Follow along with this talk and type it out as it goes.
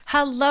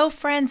Hello,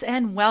 friends,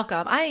 and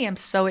welcome. I am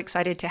so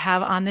excited to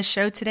have on the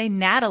show today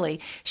Natalie.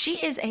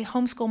 She is a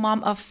homeschool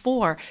mom of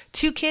four,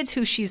 two kids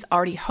who she's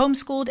already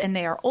homeschooled and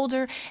they are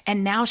older,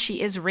 and now she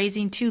is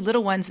raising two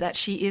little ones that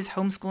she is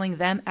homeschooling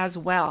them as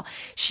well.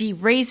 She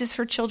raises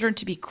her children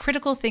to be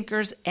critical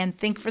thinkers and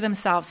think for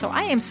themselves. So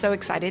I am so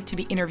excited to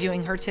be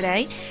interviewing her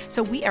today.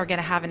 So we are going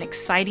to have an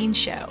exciting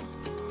show.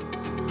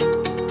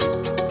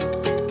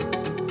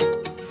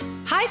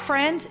 Hi,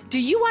 friends. Do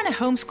you want to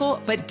homeschool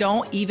but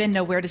don't even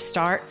know where to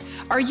start?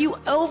 Are you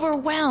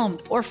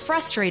overwhelmed or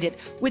frustrated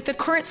with the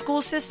current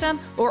school system,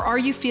 or are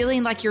you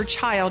feeling like your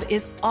child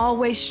is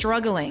always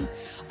struggling?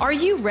 Are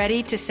you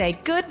ready to say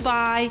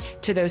goodbye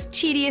to those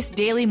tedious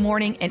daily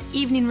morning and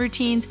evening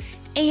routines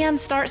and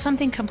start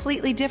something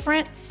completely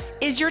different?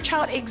 Is your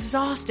child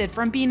exhausted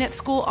from being at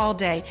school all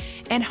day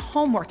and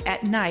homework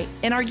at night?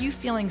 And are you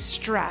feeling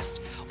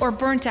stressed or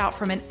burnt out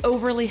from an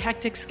overly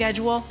hectic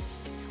schedule?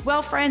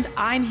 Well, friends,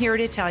 I'm here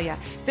to tell you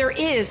there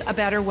is a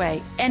better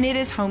way, and it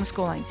is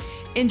homeschooling.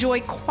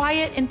 Enjoy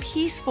quiet and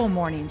peaceful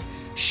mornings.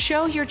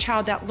 Show your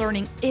child that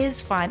learning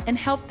is fun and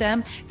help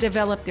them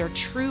develop their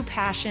true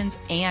passions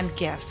and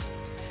gifts.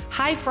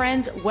 Hi,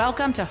 friends.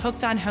 Welcome to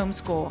Hooked on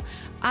Homeschool.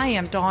 I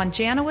am Dawn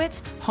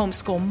Janowitz,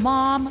 homeschool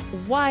mom,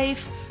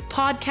 wife,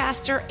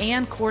 podcaster,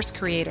 and course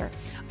creator.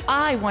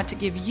 I want to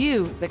give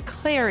you the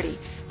clarity,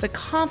 the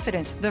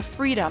confidence, the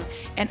freedom,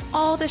 and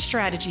all the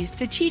strategies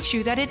to teach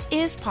you that it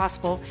is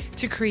possible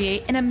to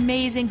create an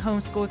amazing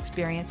homeschool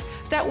experience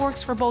that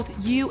works for both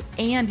you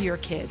and your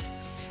kids.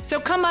 So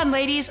come on,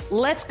 ladies,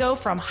 let's go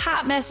from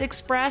Hot Mess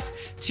Express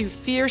to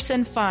fierce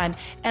and fun,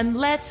 and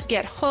let's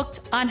get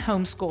hooked on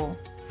homeschool.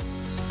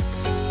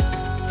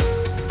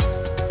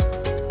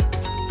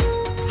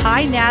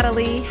 Hi,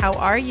 Natalie. How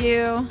are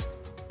you?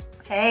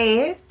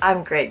 Hey,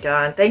 I'm great,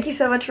 Dawn. Thank you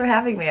so much for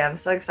having me. I'm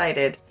so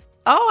excited.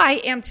 Oh,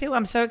 I am too.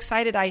 I'm so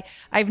excited.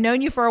 I've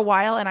known you for a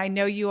while, and I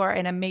know you are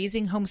an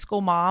amazing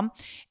homeschool mom,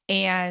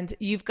 and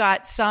you've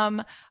got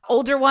some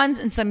older ones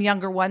and some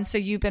younger ones. So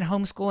you've been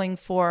homeschooling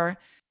for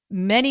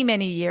many,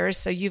 many years.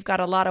 So you've got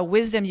a lot of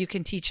wisdom you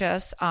can teach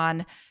us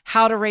on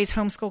how to raise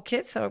homeschool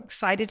kids. So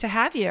excited to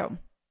have you.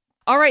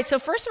 All right. So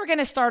first we're going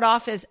to start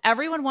off is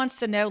everyone wants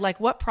to know, like,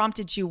 what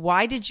prompted you?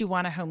 Why did you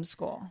want to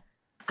homeschool?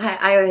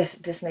 I always,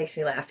 this makes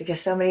me laugh because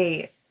so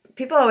many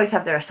people always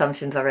have their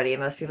assumptions already.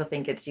 And most people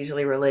think it's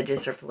usually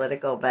religious or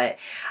political, but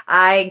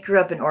I grew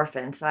up an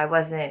orphan, so I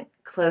wasn't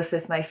close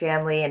with my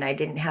family and I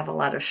didn't have a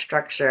lot of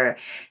structure.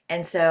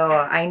 And so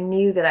I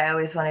knew that I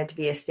always wanted to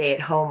be a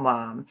stay-at-home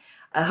mom.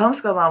 A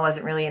homeschool mom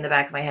wasn't really in the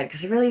back of my head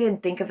because I really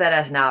didn't think of that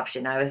as an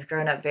option. I was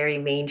growing up very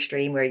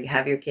mainstream where you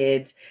have your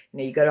kids,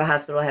 you go to a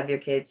hospital, have your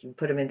kids, you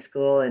put them in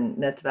school,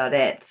 and that's about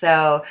it.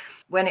 So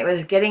when it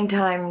was getting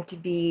time to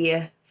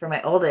be for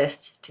my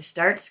oldest to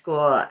start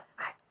school,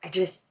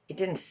 it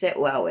didn't sit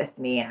well with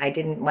me. I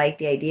didn't like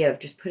the idea of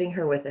just putting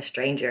her with a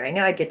stranger. I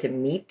know I'd get to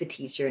meet the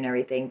teacher and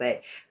everything,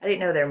 but I didn't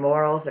know their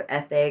morals, their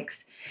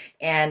ethics.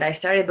 And I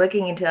started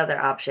looking into other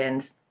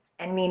options.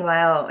 And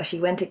meanwhile, she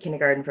went to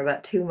kindergarten for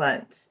about 2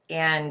 months.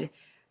 And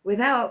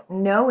without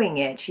knowing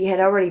it, she had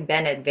already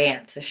been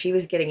advanced. So she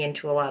was getting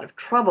into a lot of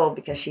trouble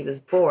because she was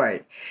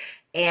bored.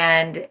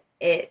 And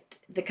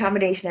the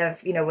combination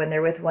of, when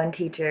they're with one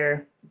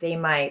teacher, they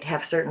might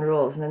have certain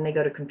rules, and then they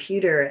go to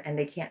computer and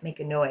they can't make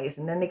a noise,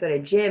 and then they go to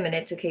gym and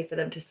it's okay for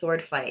them to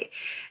sword fight.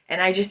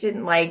 And I just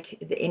didn't like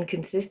the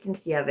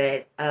inconsistency of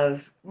it,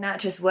 of not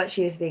just what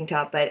she was being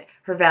taught, but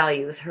her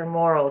values, her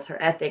morals,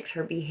 her ethics,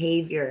 her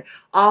behavior,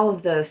 all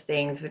of those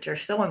things, which are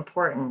so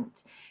important,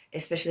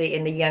 especially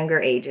in the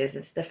younger ages.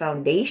 It's the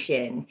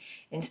foundation.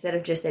 Instead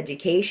of just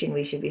education,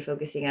 we should be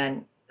focusing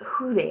on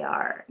who they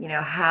are,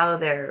 how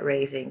they're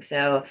raising.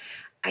 So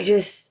I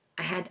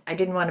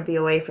didn't want to be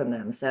away from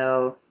them.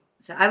 So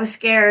I was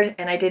scared,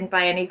 and I didn't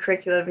buy any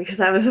curriculum because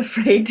I was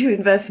afraid to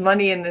invest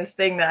money in this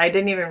thing that I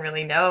didn't even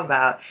really know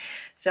about.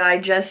 So I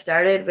just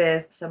started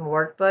with some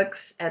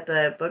workbooks at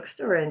the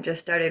bookstore and just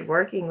started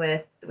working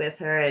with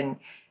her, and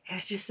it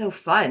was just so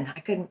fun. I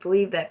couldn't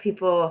believe that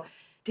people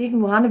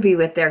didn't want to be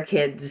with their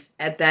kids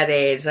at that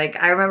age.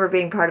 Like, I remember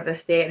being part of a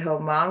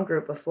stay-at-home mom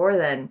group before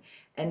then,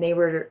 and they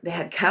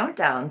had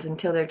countdowns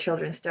until their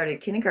children started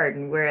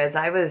kindergarten, whereas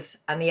I was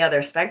on the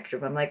other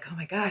spectrum. I'm like, oh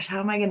my gosh, how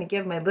am I going to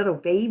give my little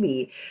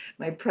baby,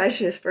 my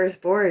precious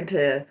firstborn,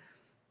 to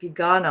be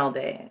gone all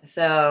day?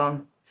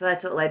 So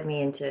that's what led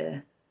me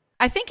into.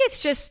 I think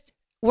it's just,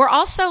 we're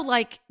also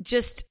like,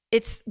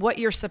 it's what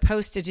you're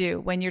supposed to do.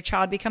 When your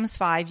child becomes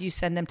 5, you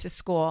send them to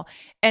school.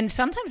 And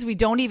sometimes we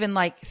don't even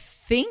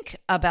think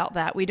about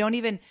that. We don't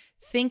even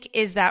think,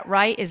 is that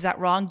right? Is that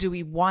wrong? Do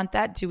we want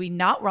that? Do we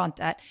not want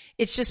that?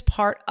 It's just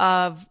part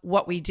of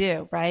what we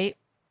do, right?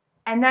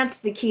 And that's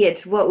the key.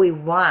 It's what we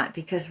want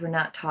because we're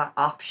not taught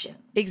options.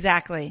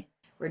 Exactly.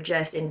 We're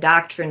just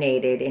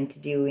indoctrinated into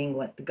doing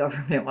what the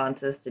government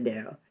wants us to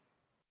do.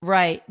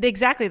 Right.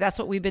 Exactly. That's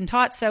what we've been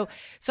taught. So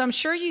I'm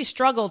sure you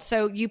struggled.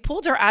 So you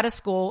pulled her out of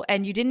school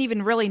and you didn't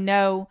even really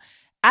know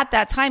at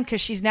that time,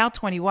 because she's now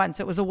 21.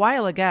 So it was a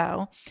while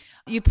ago.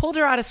 You pulled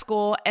her out of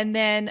school, and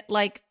then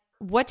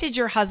what did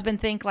your husband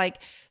think? Like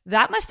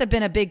that must have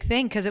been a big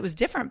thing because it was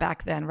different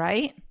back then,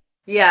 right?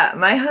 Yeah,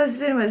 my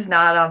husband was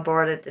not on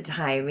board at the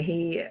time. When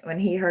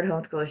he heard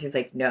homeschool, he's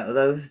like,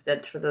 "No,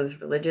 that's for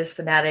those religious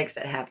fanatics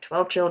that have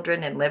 12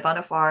 children and live on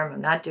a farm.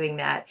 I'm not doing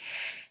that."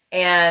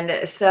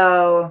 And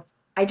so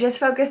I just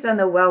focused on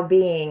the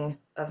well-being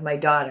of my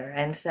daughter.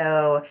 And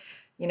so,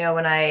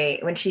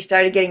 when she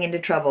started getting into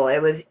trouble,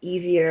 it was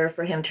easier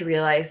for him to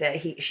realize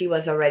that she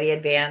was already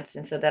advanced,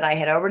 and so that I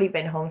had already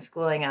been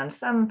homeschooling on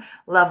some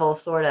level,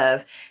 sort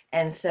of.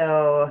 And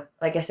so,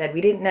 like I said, we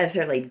didn't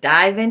necessarily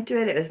dive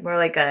into it. It was more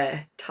like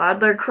a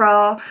toddler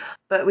crawl,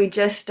 but we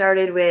just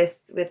started with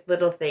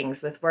little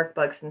things, with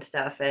workbooks and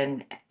stuff,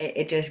 and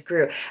it just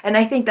grew. And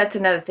I think that's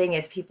another thing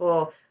is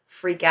people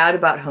freak out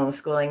about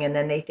homeschooling and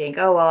then they think,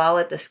 oh, well, I'll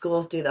let the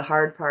schools do the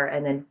hard part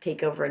and then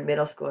take over in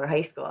middle school or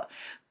high school.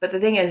 But the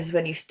thing is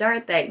when you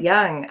start that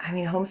young, I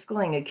mean,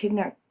 homeschooling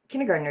a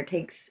kindergartner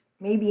takes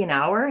maybe an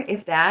hour,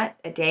 if that,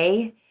 a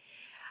day.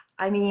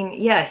 I mean,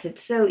 yes,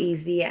 it's so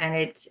easy,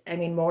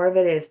 and more of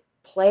it is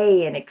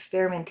play and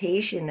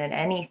experimentation than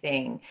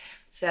anything.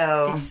 It's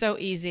So, so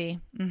easy.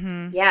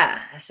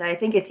 yeah, so I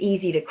think it's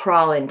easy to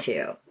crawl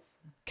into.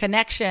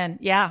 Connection.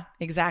 Yeah,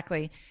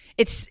 exactly.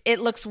 It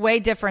looks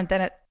way different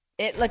than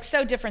it looks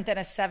so different than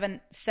a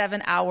 7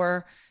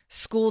 hour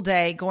school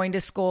day, going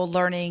to school,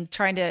 learning,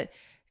 trying to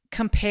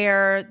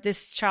compare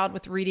this child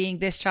with reading,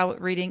 this child with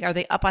reading. Are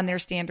they up on their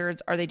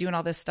standards? Are they doing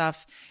all this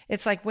stuff?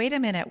 It's like, wait a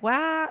minute,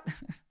 what?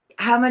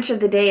 How much of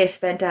the day is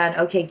spent on,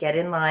 okay, get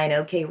in line,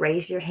 okay,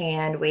 raise your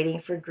hand,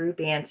 waiting for group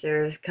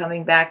answers,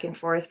 coming back and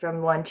forth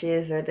from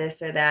lunches or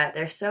this or that?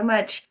 There's so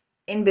much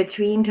in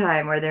between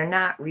time where they're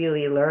not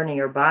really learning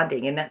or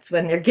bonding, and that's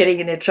when they're getting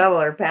into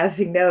trouble or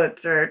passing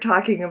notes or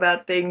talking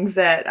about things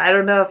that I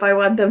don't know if I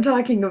want them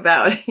talking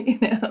about, you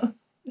know?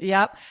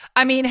 Yep.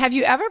 I mean, have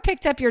you ever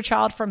picked up your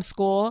child from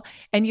school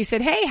and you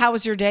said, "Hey, how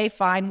was your day?"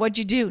 "Fine." "What'd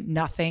you do?"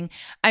 "Nothing."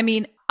 I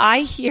mean,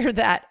 I hear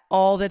that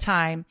all the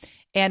time.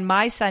 And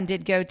my son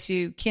did go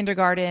to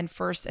kindergarten,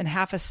 first and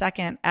half a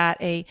second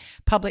at a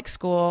public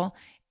school.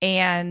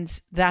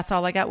 And that's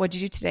all I got. "What'd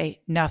you do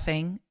today?"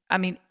 "Nothing." I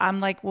mean, I'm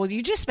like, well,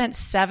 you just spent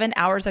 7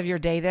 hours of your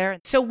day there.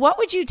 So what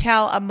would you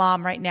tell a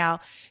mom right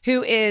now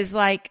who is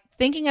like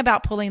thinking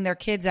about pulling their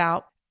kids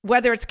out,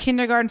 whether it's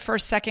kindergarten,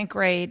 first, second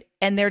grade,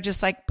 and they're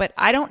just like, but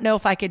I don't know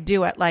if I could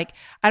do it. Like,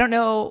 I don't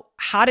know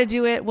how to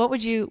do it. What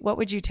would you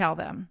tell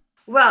them?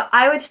 Well,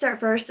 I would start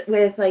first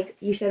with, like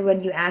you said,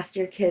 when you asked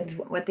your kids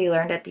what they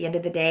learned at the end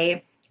of the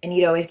day, and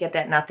you'd always get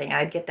that nothing.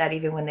 I'd get that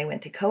even when they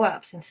went to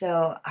co-ops. And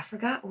so I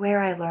forgot where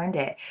I learned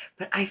it,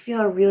 but I feel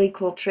a really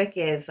cool trick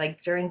is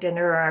like during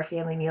dinner or our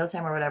family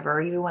mealtime or whatever,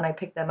 or even when I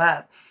picked them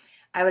up,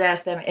 I would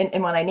ask them,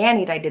 and when I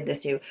nannied, I did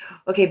this too.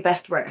 Okay,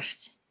 best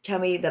worst. Tell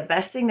me the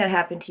best thing that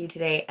happened to you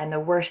today and the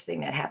worst thing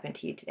that happened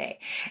to you today.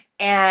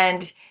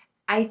 And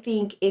I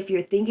think if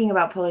you're thinking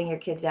about pulling your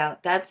kids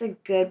out, that's a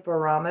good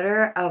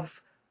barometer of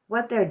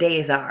what their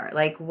days are.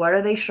 Like, what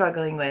are they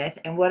struggling with?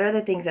 And what are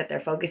the things that they're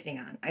focusing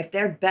on? If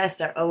their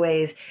bests are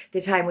always the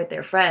time with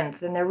their friends,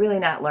 then they're really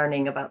not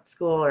learning about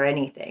school or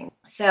anything.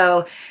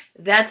 So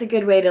that's a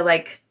good way to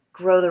like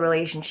grow the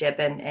relationship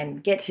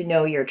and get to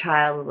know your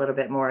child a little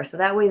bit more. So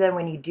that way, then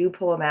when you do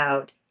pull them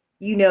out,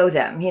 you know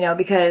them,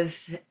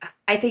 because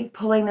I think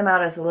pulling them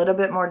out is a little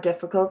bit more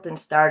difficult than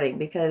starting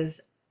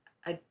because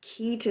a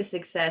key to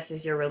success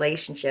is your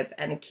relationship,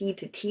 and a key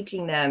to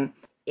teaching them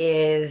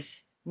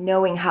is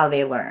knowing how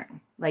they learn.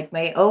 Like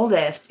my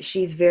oldest,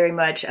 she's very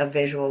much a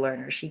visual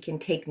learner. She can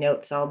take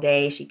notes all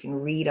day, she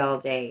can read all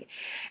day,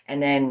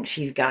 and then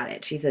she's got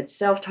it. She's a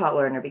self-taught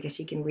learner because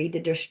she can read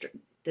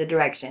the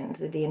directions,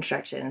 the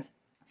instructions,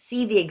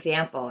 see the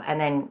example,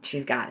 and then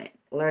she's got it.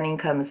 Learning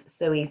comes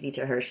so easy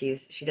to her. She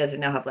doesn't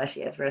know how blessed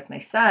she is. Whereas my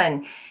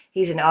son,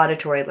 he's an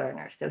auditory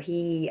learner. So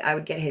I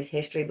would get his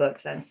history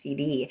books on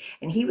CD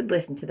and he would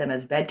listen to them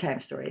as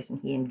bedtime stories and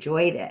he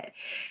enjoyed it.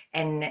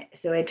 And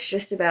so it's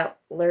just about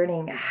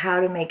learning how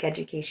to make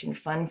education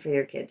fun for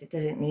your kids. It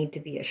doesn't need to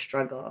be a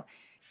struggle.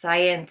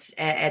 Science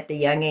at the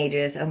young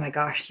ages, oh my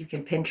gosh, you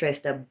can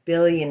Pinterest a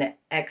billion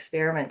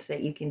experiments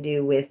that you can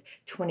do with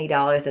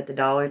 $20 at the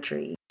Dollar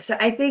Tree. So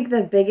I think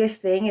the biggest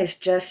thing is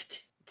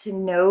just to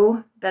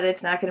know that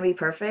it's not going to be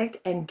perfect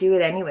and do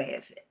it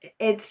anyways.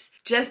 It's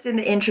just in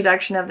the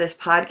introduction of this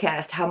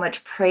podcast, how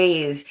much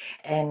praise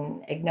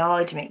and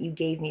acknowledgement you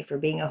gave me for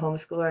being a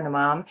homeschooler and a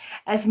mom.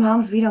 As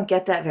moms, we don't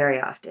get that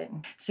very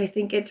often. So I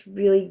think it's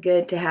really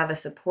good to have a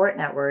support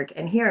network.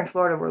 And here in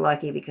Florida, we're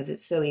lucky because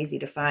it's so easy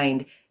to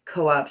find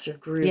co-ops or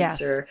groups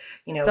Yes. or,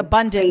 It's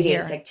abundant play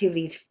dates, here.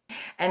 activities.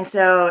 And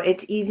so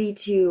it's easy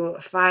to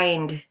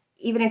find,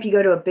 even if you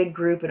go to a big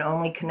group and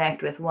only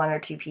connect with one or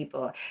two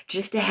people,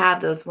 just to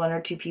have those one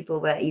or two people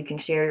that you can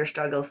share your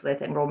struggles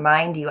with and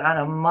remind you on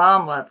a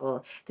mom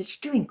level that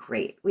you're doing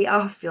great. We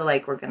all feel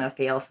like we're going to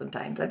fail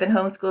sometimes. I've been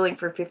homeschooling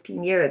for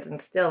 15 years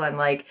and still I'm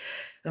like,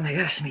 oh my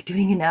gosh, am I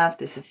doing enough?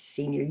 This is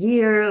senior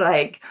year.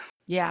 Like,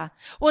 Yeah.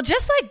 Well,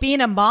 just like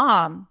being a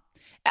mom,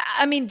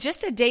 I mean,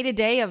 just a day to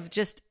day of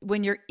just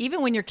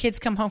even when your kids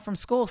come home from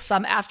school,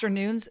 some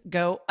afternoons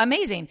go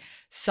amazing.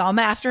 Some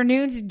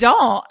afternoons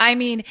don't. I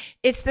mean,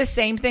 it's the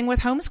same thing with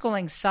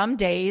homeschooling. Some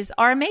days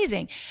are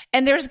amazing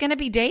and there's going to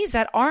be days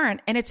that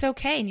aren't, and it's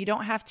okay. And you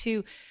don't have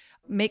to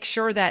make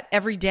sure that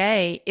every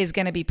day is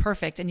going to be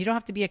perfect, and you don't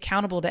have to be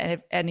accountable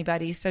to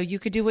anybody. So you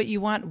could do what you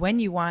want, when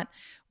you want,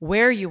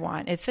 where you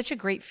want. It's such a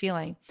great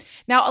feeling.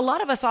 Now, a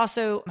lot of us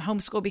also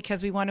homeschool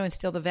because we want to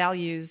instill the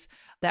values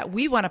that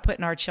we want to put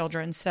in our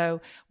children. So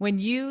when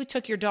you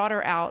took your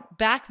daughter out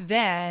back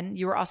then,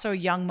 you were also a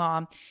young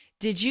mom.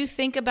 Did you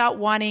think about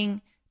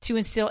wanting to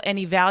instill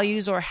any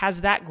values, or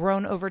has that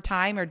grown over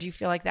time, or do you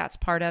feel like that's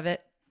part of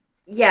it?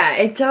 Yeah,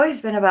 it's always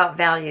been about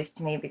values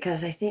to me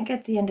because I think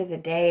at the end of the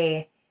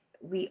day,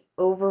 we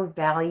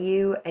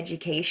overvalue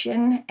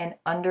education and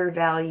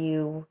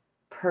undervalue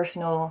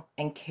personal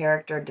and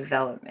character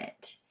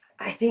development.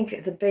 I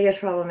think the biggest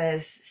problem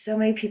is so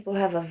many people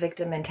have a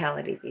victim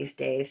mentality these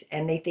days,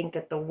 and they think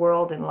that the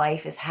world and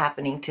life is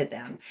happening to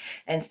them.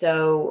 And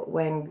so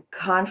when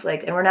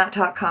conflict, and we're not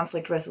taught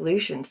conflict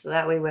resolution, so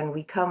that way when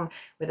we come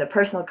with a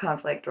personal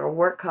conflict or a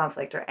work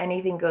conflict or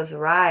anything goes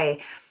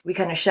awry, we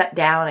kind of shut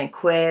down and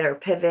quit or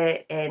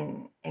pivot,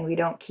 and we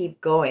don't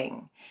keep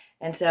going.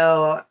 And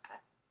so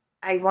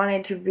I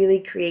wanted to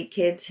really create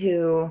kids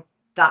who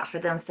thought for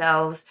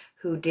themselves,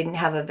 who didn't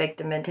have a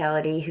victim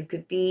mentality, who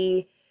could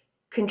be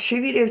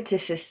contributive to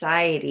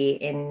society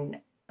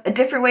in a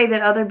different way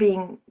than other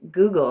being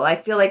Google. I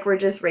feel like we're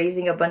just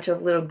raising a bunch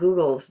of little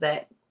Googles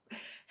that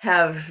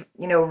have,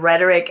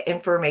 rhetoric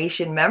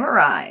information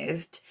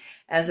memorized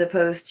as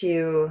opposed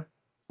to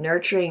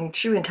nurturing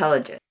true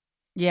intelligence.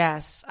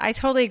 Yes, I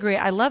totally agree.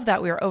 I love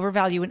that we are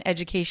overvaluing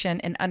education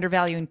and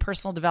undervaluing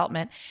personal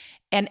development.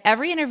 And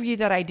every interview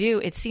that I do,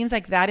 it seems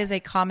like that is a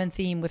common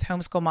theme with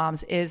homeschool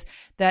moms, is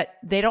that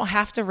they don't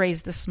have to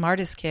raise the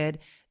smartest kid.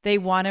 They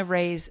want to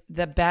raise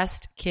the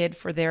best kid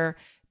for their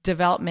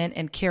development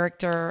and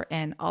character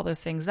and all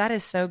those things. That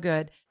is so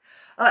good.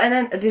 Oh, and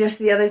then just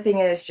the other thing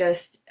is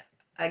just,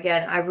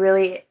 again,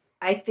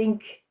 I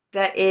think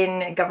that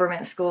in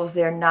government schools,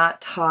 they're not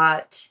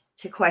taught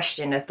to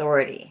question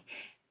authority.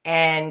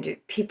 And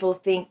people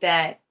think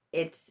that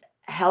it's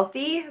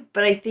healthy,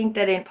 but I think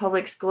that in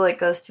public school, it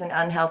goes to an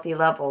unhealthy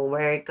level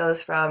where it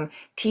goes from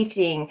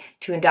teaching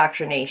to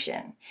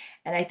indoctrination.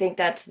 And I think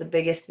that's the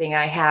biggest thing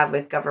I have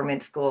with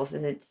government schools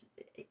is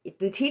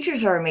the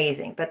teachers are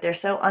amazing, but they're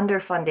so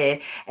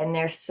underfunded and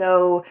they're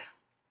so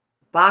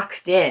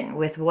boxed in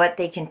with what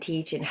they can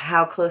teach and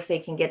how close they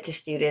can get to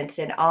students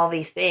and all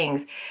these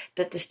things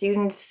that the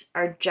students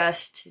are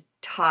just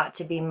taught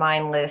to be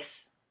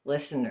mindless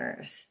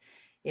listeners,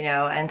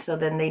 and so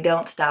then they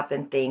don't stop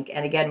and think.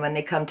 And again, when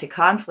they come to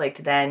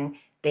conflict, then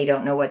they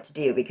don't know what to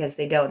do because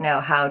they don't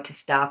know how to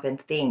stop and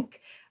think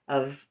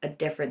of a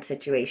different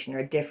situation or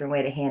a different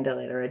way to handle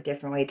it or a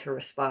different way to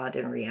respond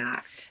and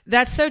react.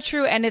 That's so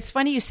true. And it's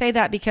funny you say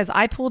that because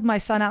I pulled my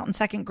son out in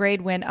second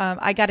grade when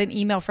I got an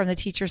email from the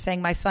teacher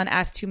saying my son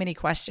asked too many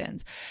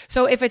questions.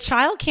 So if a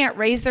child can't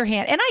raise their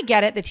hand, and I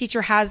get it, the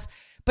teacher has,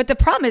 but the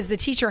problem is the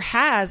teacher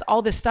has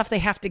all this stuff they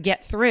have to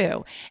get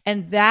through.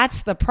 And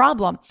that's the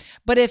problem.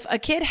 But if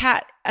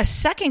a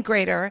second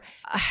grader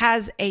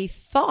has a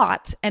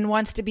thought and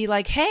wants to be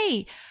like,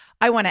 hey,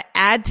 I want to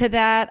add to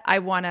that. I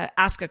want to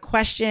ask a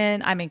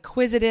question. I'm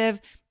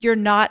inquisitive. You're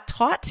not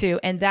taught to.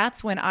 And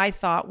that's when I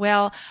thought,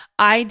 well,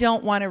 I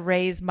don't want to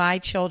raise my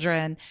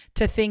children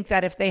to think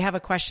that if they have a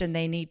question,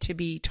 they need to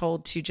be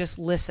told to just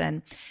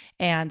listen.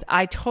 And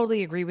I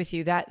totally agree with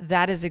you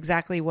that is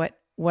exactly what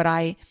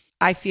I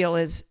feel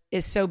is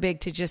so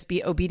big, to just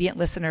be obedient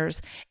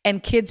listeners.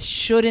 And kids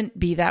shouldn't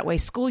be that way.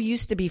 School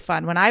used to be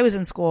fun. When I was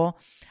in school,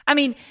 I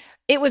mean,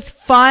 it was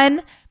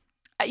fun.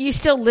 You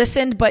still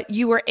listened, but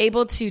you were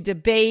able to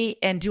debate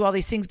and do all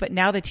these things. But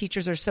now the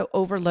teachers are so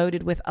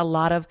overloaded with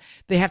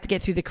they have to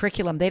get through the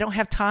curriculum. They don't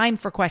have time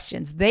for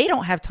questions. They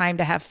don't have time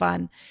to have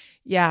fun.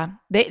 Yeah.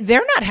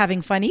 They're not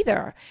having fun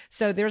either.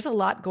 So there's a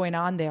lot going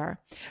on there.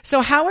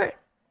 So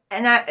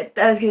and I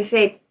was going to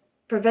say,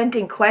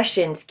 preventing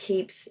questions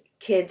keeps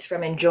kids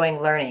from enjoying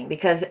learning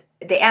because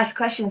they ask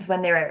questions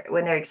when they're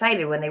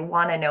excited, when they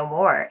want to know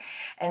more.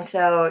 And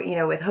so,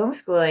 with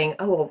homeschooling,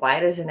 oh, well, why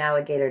does an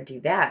alligator do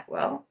that?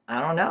 Well,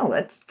 I don't know.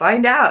 Let's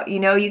find out.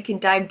 You can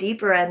dive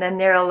deeper, and then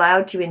they're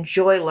allowed to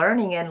enjoy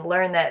learning and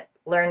learn that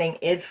learning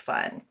is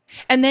fun.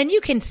 And then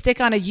you can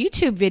stick on a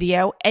YouTube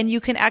video and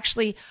you can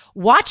actually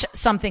watch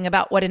something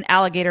about what an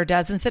alligator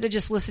does instead of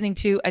just listening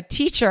to a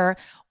teacher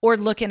or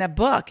look in a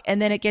book.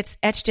 And then it gets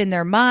etched in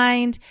their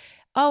mind.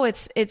 Oh,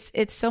 it's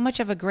so much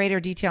of a greater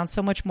detail and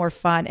so much more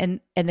fun.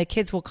 And the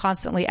kids will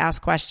constantly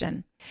ask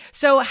questions.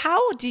 So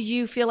how do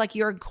you feel like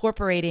you're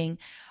incorporating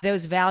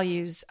those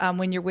values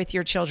when you're with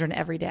your children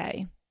every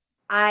day?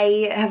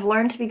 I have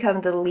learned to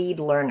become the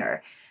lead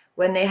learner.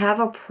 When they have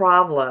a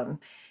problem,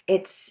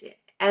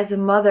 as a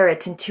mother,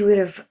 it's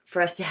intuitive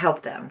for us to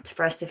help them,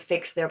 for us to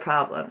fix their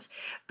problems.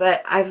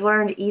 But I've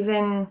learned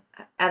even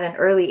at an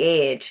early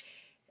age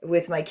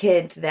with my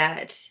kids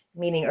that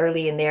meaning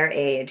early in their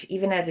age,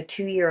 even as a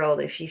 2-year old,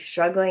 if she's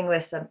struggling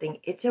with something,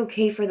 it's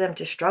okay for them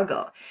to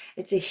struggle.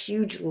 It's a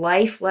huge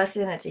life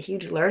lesson. It's a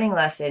huge learning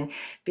lesson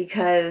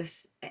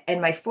because, and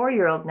my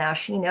 4-year old now,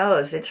 she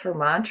knows it's her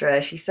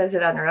mantra. She says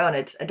it on her own.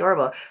 It's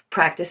adorable.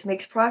 Practice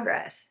makes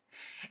progress.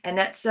 And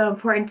that's so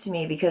important to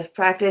me because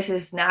practice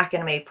is not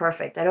going to make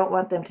perfect. I don't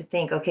want them to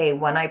think, okay,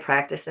 when I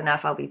practice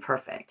enough, I'll be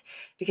perfect.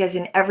 Because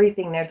in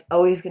everything, there's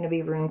always going to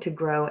be room to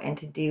grow and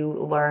to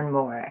learn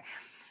more.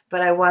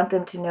 But I want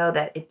them to know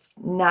that it's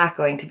not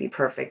going to be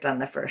perfect on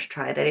the first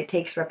try, that it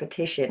takes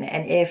repetition.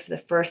 And if the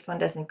first one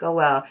doesn't go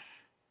well,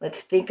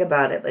 let's think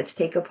about it. Let's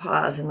take a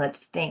pause and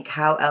let's think,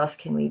 how else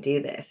can we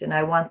do this? And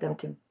I want them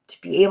to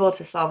be able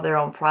to solve their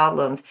own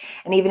problems.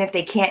 And even if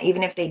they can't,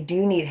 even if they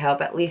do need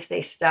help, at least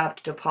they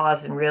stopped to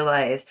pause and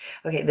realize,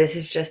 okay, this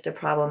is just a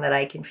problem that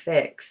I can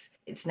fix.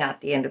 It's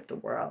not the end of the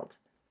world.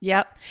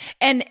 Yep.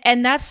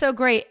 And that's so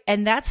great.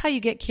 And that's how you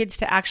get kids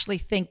to actually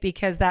think,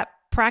 because that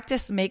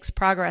practice makes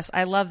progress.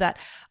 I love that.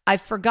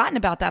 I've forgotten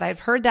about that.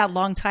 I've heard that a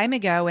long time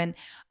ago, and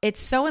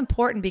it's so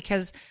important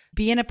because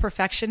being a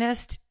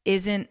perfectionist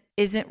isn't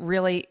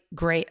really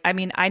great. I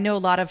mean, I know a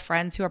lot of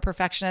friends who are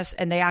perfectionists,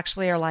 and they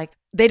actually are like,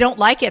 they don't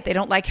like it. They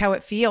don't like how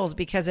it feels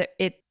because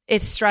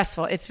it's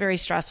stressful. It's very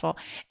stressful.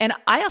 And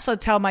I also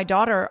tell my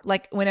daughter,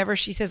 like, whenever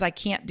she says I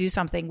can't do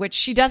something, which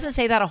she doesn't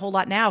say that a whole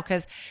lot now,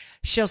 because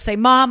she'll say,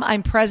 Mom,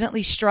 I'm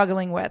presently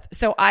struggling with.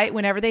 So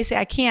whenever they say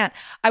I can't,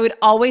 I would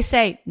always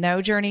say,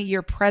 no, Journey,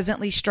 you're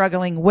presently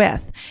struggling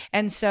with.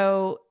 And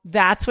so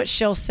that's what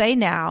she'll say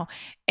now.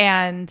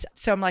 And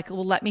so I'm like,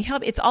 well, let me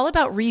help. It's all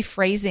about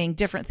rephrasing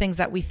different things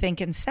that we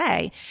think and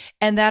say,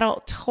 and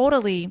that'll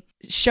totally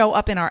show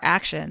up in our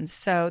actions.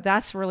 So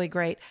that's really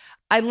great.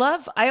 I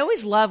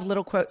always love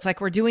little quotes. Like,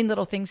 we're doing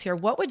little things here.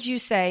 What would you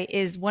say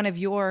is one of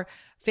your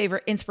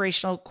favorite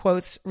inspirational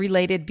quotes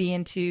related to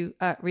being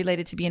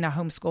a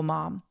homeschool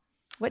mom?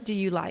 What do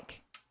you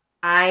like?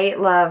 I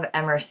love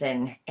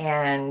Emerson,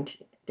 and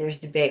there's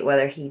debate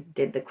whether he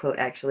did the quote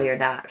actually or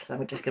not. So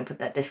I'm just going to put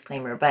that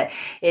disclaimer. But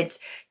it's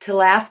to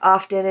laugh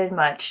often and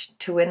much,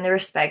 to win the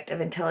respect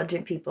of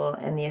intelligent people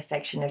and the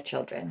affection of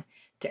children,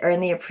 to earn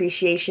the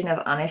appreciation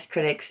of honest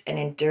critics and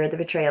endure the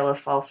betrayal of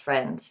false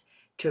friends,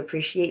 to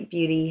appreciate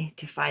beauty,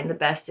 to find the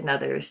best in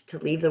others, to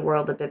leave the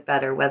world a bit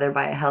better, whether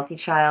by a healthy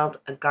child,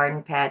 a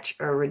garden patch,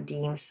 or a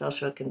redeemed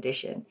social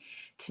condition.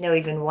 To know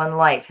even one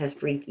life has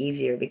breathed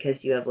easier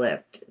because you have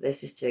lived.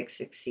 This is to have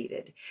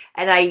succeeded.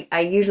 And I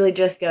usually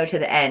just go to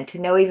the end. To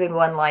know even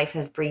one life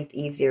has breathed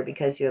easier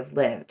because you have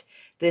lived.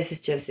 This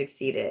is to have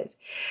succeeded.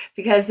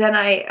 Because then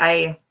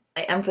I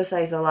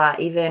emphasize a lot,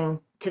 even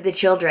to the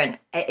children.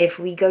 If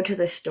we go to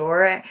the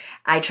store,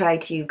 I try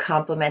to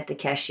compliment the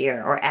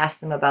cashier or ask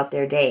them about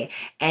their day.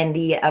 And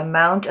the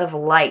amount of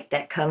light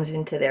that comes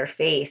into their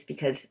face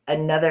because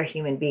another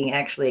human being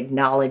actually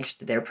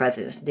acknowledged their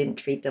presence, didn't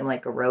treat them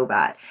like a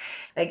robot.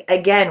 Like,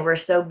 again, we're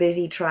so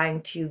busy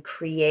trying to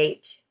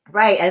create.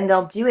 Right, and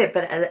they'll do it,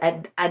 but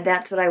and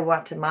that's what I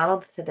want to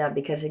model to them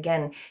because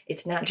again,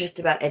 it's not just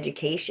about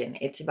education,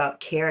 it's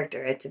about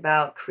character, it's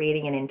about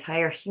creating an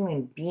entire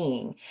human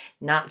being,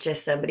 not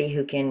just somebody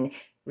who can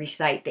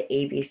recite the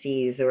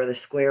ABCs or the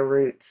square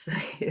roots.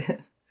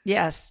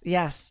 Yes,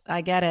 yes,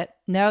 I get it.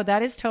 No,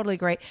 that is totally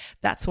great.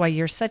 That's why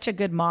you're such a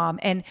good mom.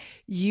 And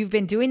you've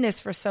been doing this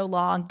for so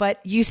long,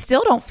 but you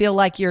still don't feel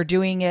like you're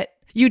doing it.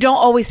 You don't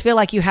always feel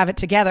like you have it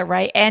together,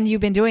 right? And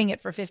you've been doing it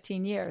for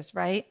 15 years,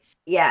 right?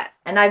 Yeah,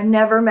 and I've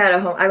never met a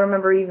home. I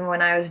remember even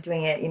when I was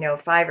doing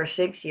it, 5 or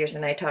 6 years,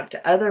 and I talked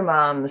to other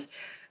moms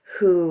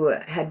who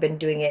had been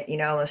doing it,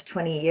 almost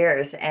 20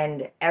 years,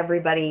 and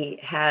everybody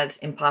has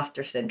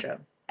imposter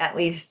syndrome at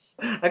least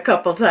a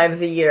couple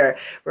times a year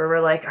where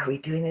we're like, are we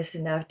doing this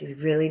enough? Do we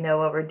really know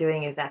what we're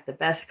doing? Is that the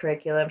best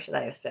curriculum? Should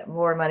I have spent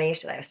more money?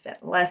 Should I have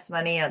spent less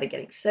money? Are they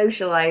getting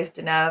socialized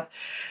enough?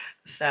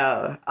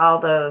 So all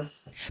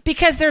those.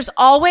 Because there's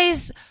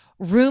always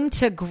room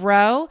to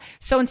grow.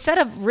 So instead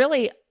of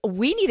really,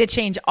 we need to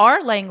change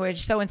our language.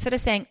 So instead of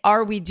saying,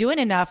 are we doing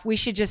enough? We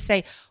should just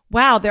say,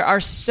 wow, there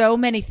are so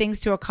many things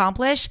to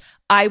accomplish.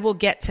 I will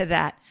get to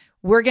that.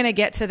 We're going to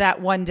get to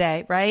that one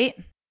day, right?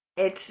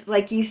 It's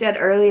like you said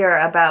earlier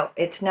about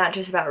it's not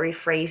just about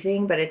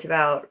rephrasing, but it's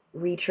about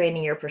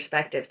retraining your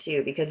perspective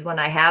too. Because when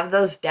I have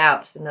those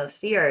doubts and those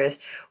fears,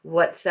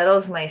 what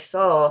settles my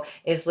soul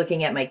is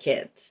looking at my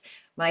kids.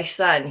 My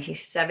son,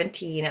 he's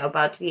 17,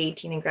 about to be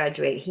 18 and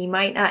graduate. He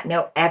might not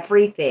know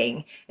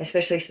everything,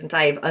 especially since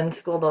I've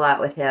unschooled a lot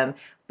with him,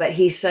 but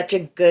he's such a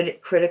good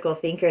critical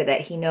thinker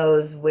that he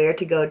knows where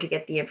to go to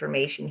get the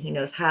information. He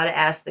knows how to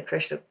ask the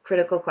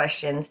critical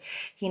questions.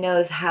 He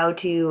knows how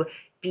to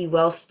be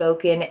well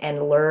spoken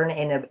and learn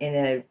in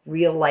a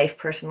real life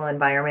personal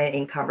environment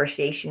in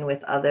conversation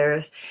with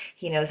others.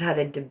 He knows how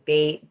to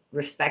debate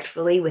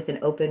respectfully with an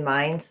open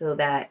mind so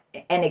that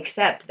and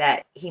accept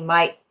that he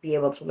might be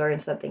able to learn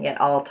something at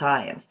all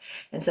times.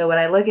 And so when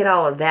I look at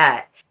all of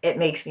that, it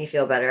makes me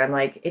feel better. I'm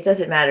like, it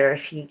doesn't matter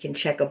if he can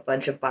check a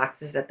bunch of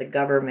boxes that the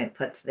government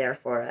puts there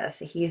for us.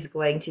 He's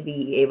going to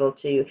be able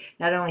to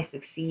not only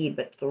succeed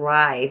but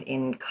thrive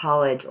in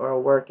college or a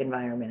work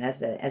environment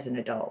as an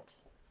adult.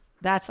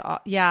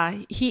 Yeah,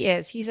 he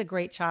is. He's a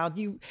great child.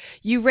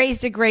 You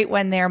raised a great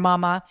one there,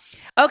 Mama.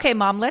 Okay,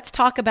 Mom, let's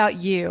talk about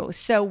you.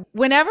 So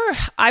whenever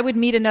I would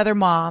meet another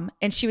mom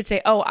and she would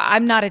say, "Oh,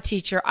 I'm not a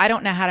teacher. I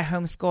don't know how to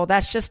homeschool.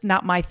 That's just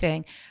not my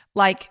thing."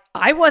 Like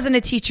I wasn't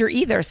a teacher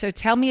either. So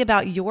tell me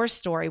about your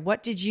story.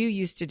 What did you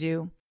used to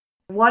do?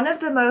 One of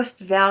the most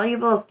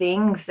valuable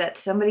things that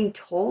somebody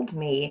told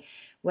me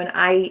when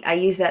I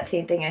used that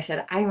same thing, I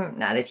said, I'm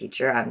not a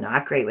teacher. I'm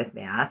not great with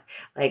math.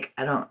 Like,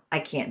 I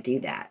can't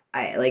do that.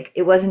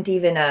 It wasn't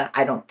even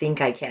I don't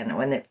think I can.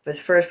 When it was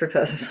first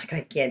proposed, I was like,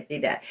 I can't do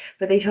that.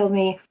 But they told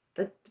me,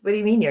 but what do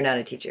you mean you're not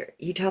a teacher?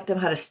 You taught them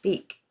how to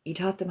speak. You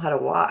taught them how to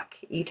walk.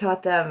 You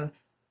taught them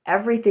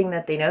everything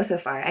that they know so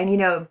far.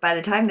 And, by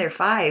the time they're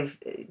 5,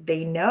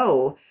 they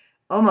know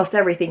almost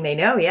everything they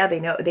know. Yeah,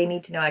 they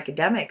need to know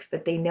academics,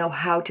 but they know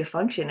how to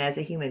function as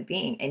a human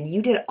being. And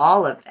you did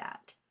all of that.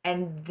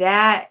 And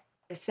that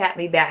sat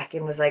me back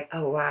and was like,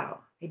 oh, wow,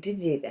 I did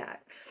do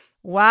that.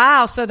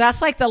 Wow. So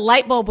that's like the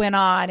light bulb went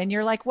on and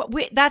you're like, what?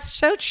 That's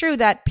so true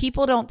that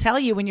people don't tell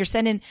you when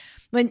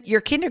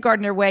your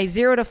kindergartner way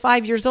 0 to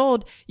 5 years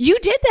old, you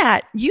did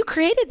that. You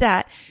created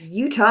that.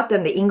 You taught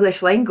them the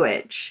English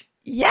language.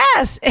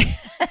 Yes,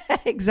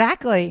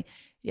 exactly.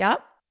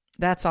 Yep.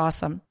 That's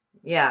awesome.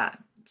 Yeah.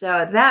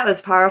 So that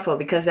was powerful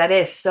because that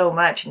is so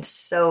much and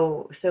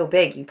so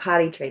big. You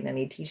potty train them,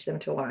 you teach them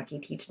to walk, you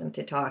teach them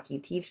to talk, you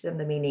teach them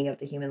the meaning of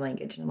the human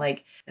language. And I'm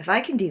like, if I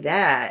can do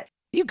that,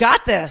 you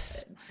got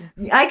this.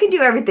 I can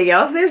do everything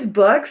else. There's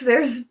books,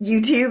 there's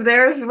YouTube,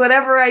 there's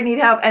whatever I need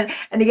help. And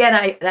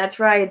again, that's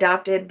where I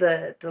adopted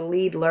the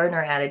lead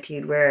learner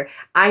attitude where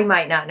I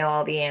might not know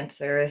all the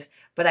answers,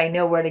 but I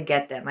know where to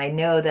get them. I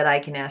know that I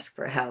can ask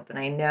for help, and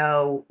I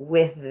know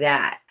with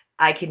that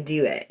I can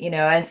do it,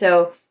 And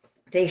so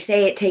they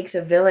say it takes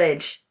a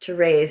village to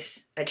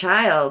raise a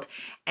child.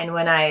 And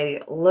when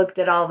I looked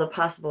at all the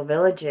possible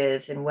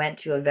villages and went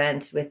to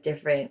events with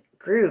different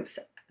groups,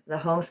 the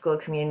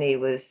homeschool community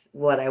was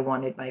what I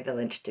wanted my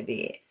village to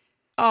be.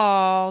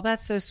 Oh,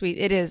 that's so sweet.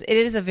 It is. It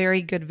is a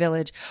very good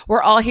village.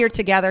 We're all here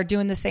together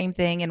doing the same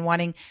thing and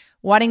wanting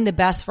the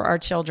best for our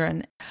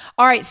children.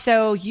 All right.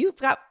 So you've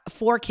got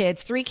 4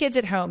 kids, 3 kids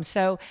at home.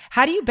 So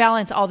how do you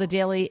balance all the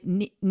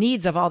daily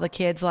needs of all the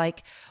kids?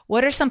 Like,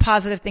 what are some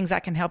positive things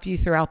that can help you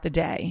throughout the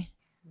day?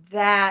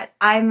 That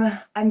I'm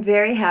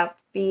very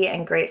happy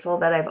and grateful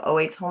that I've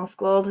always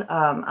homeschooled,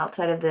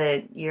 outside of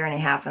the year and a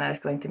half when I was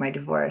going through my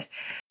divorce.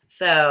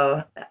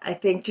 So I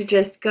think to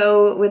just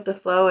go with the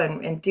flow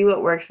and do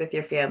what works with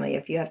your family.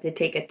 If you have to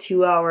take a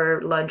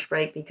 2-hour lunch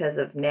break because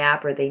of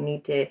nap or they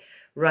need to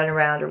run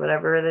around or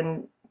whatever,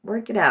 then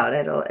work it out.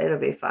 It'll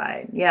be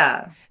fine.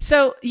 Yeah.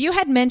 So you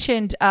had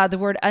mentioned the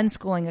word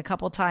unschooling a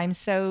couple times.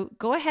 So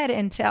go ahead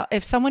and tell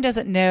if someone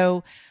doesn't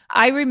know.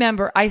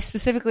 I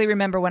specifically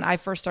remember when I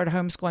first started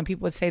homeschooling,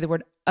 people would say the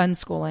word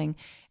unschooling.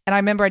 And I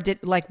remember I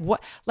did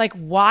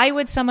why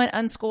would someone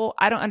unschool?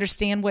 I don't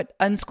understand what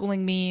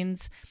unschooling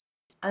means.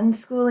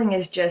 Unschooling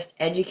is just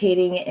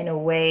educating in a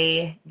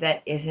way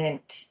that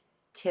isn't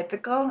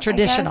typical.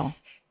 Traditional. I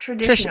guess.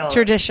 Traditional.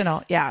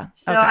 Traditional. Yeah.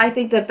 So Okay. I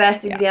think the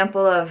best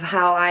example of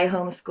how I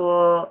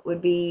homeschool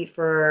would be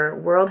for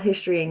world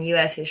history and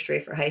U.S. history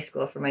for high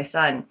school for my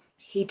son.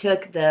 He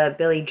took the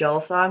Billy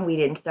Joel song, We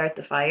Didn't Start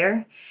the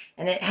Fire,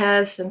 and it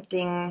has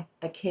something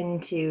akin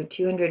to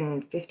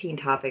 215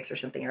 topics or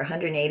something, or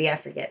 180, I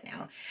forget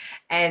now.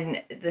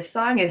 And the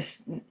song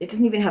it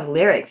doesn't even have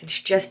lyrics. It's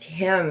just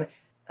him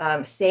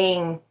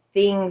saying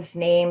things,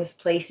 names,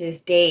 places,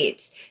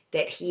 dates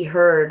that he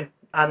heard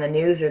on the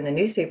news or in the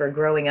newspaper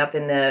growing up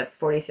in the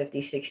 40s,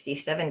 50s,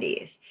 60s,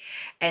 70s.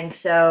 And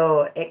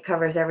so it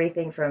covers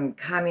everything from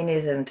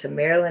communism to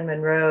Marilyn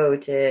Monroe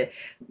to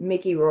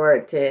Mickey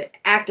Rourke to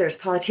actors,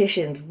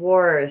 politicians,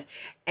 wars.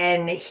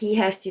 And he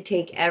has to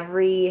take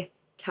every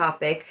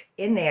topic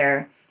in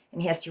there and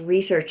he has to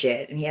research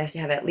it. And he has to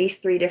have at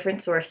least 3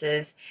 different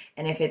sources.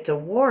 And if it's a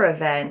war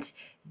event,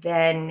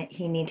 then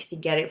he needs to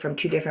get it from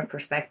 2 different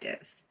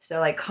perspectives. So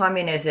like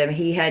communism,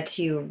 he had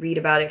to read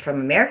about it from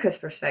America's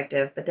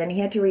perspective, but then he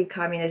had to read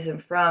communism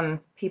from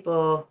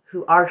people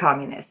who are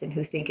communists and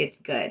who think it's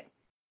good.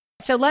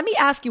 So let me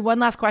ask you one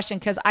last question,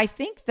 because I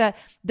think that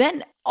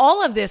then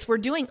all of this, we're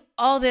doing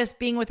all this,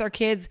 being with our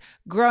kids,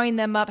 growing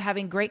them up,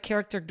 having great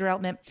character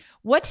development.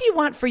 What do you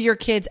want for your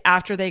kids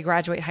after they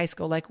graduate high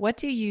school? Like, what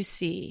do you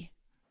see?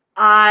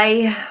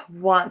 I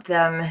want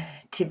them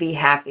to be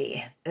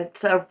happy.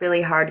 It's a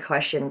really hard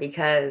question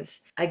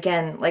because,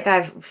 again, like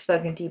I've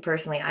spoken to you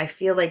personally, I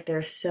feel like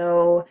there's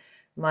so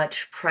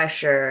much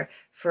pressure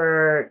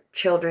for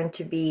children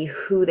to be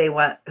who they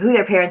want, who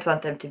their parents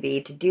want them to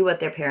be, to do what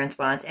their parents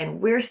want.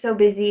 And we're so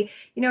busy.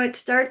 It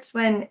starts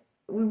when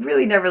we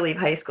really never leave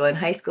high school. In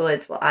high school,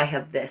 it's, well, I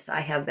have this, I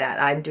have that,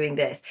 I'm doing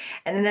this.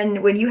 And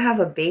then when you have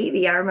a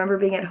baby, I remember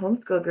being at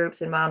homeschool groups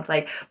and mom's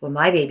like, well,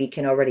 my baby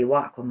can already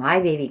walk. Well,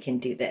 my baby can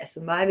do this.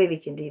 Well, my baby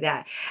can do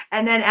that.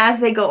 And then as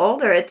they go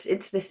older,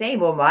 it's the same.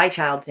 Well, my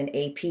child's in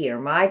AP or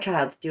my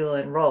child's dual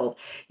enrolled.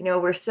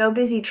 We're so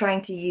busy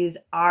trying to use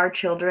our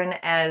children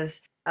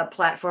as a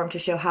platform to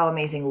show how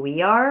amazing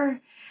we are.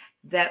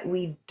 that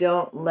we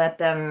don't let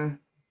them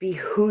be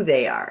who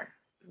they are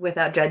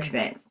without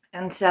judgment.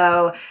 And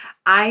so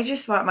I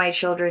just want my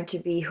children to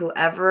be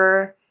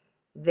whoever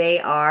they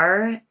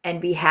are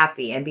and be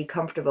happy and be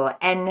comfortable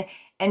and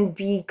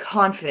be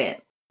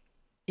confident.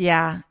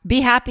 Yeah.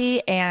 Be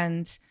happy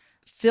and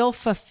feel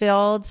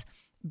fulfilled.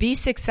 Be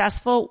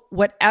successful,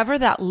 whatever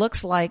that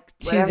looks like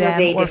to Whatever them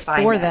they or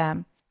define for that.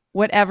 them,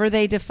 whatever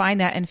they define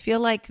that, and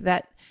feel like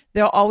that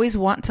they'll always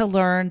want to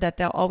learn, that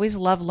they'll always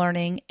love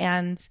learning,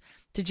 and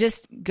to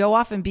just go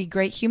off and be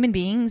great human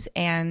beings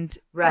and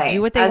Right.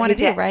 do what they As want we to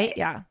do, ta- right?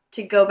 Yeah.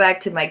 to go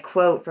back to my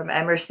quote from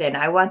Emerson,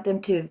 I want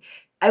them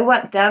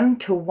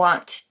to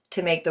want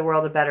to make the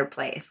world a better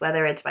place,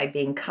 whether it's by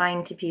being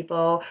kind to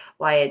people,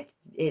 why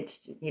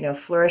it's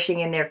flourishing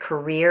in their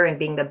career and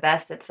being the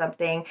best at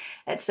something.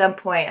 At some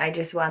point, I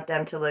just want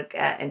them to look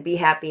at and be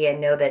happy and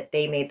know that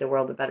they made the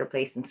world a better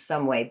place in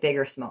some way, big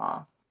or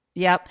small.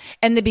 Yep.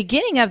 And the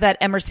beginning of that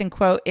Emerson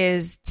quote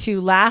is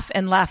to laugh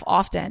and laugh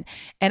often.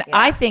 And Yeah.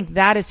 I think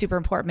that is super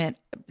important.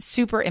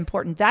 Super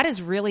important. That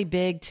is really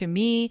big to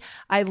me.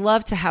 I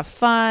love to have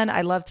fun.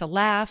 I love to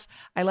laugh.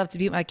 I love to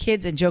be with my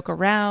kids and joke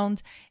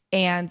around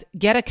and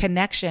get a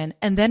connection.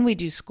 And then we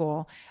do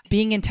school,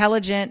 being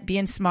intelligent,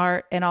 being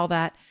smart and all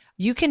that.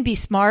 You can be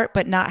smart,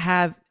 but not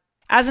have,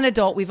 as an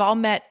adult, we've all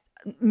met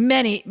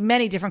many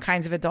different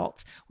kinds of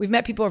adults. We've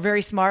met people who are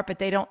very smart, but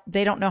they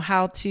don't know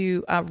how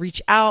to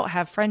reach out,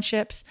 have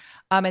friendships.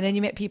 And then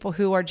you met people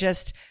who are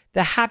just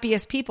the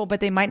happiest people,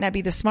 but they might not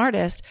be the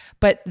smartest,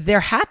 but they're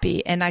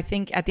happy. And I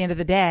think at the end of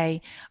the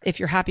day, if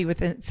you're happy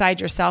with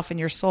inside yourself and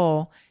your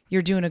soul,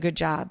 you're doing a good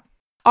job.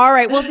 All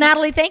right. Well,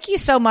 Natalie, thank you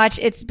so much.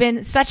 It's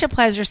been such a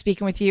pleasure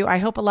speaking with you. I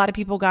hope a lot of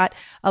people got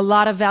a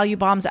lot of value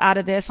bombs out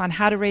of this on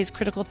how to raise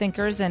critical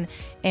thinkers and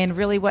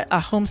really what a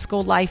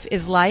homeschool life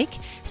is like.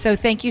 So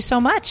thank you so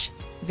much.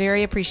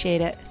 Very appreciate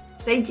it.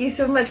 Thank you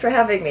so much for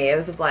having me. It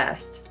was a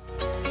blast.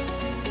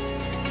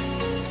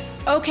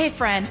 Okay,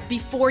 friend,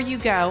 before you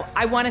go,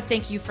 I want to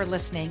thank you for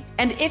listening.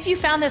 And if you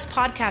found this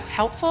podcast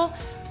helpful,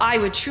 I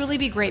would truly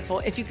be grateful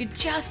if you could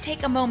just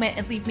take a moment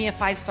and leave me a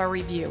 5-star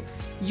review.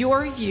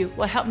 Your review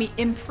will help me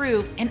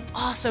improve and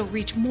also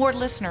reach more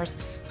listeners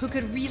who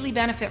could really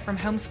benefit from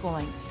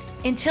homeschooling.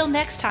 Until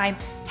next time,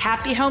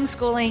 happy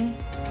homeschooling.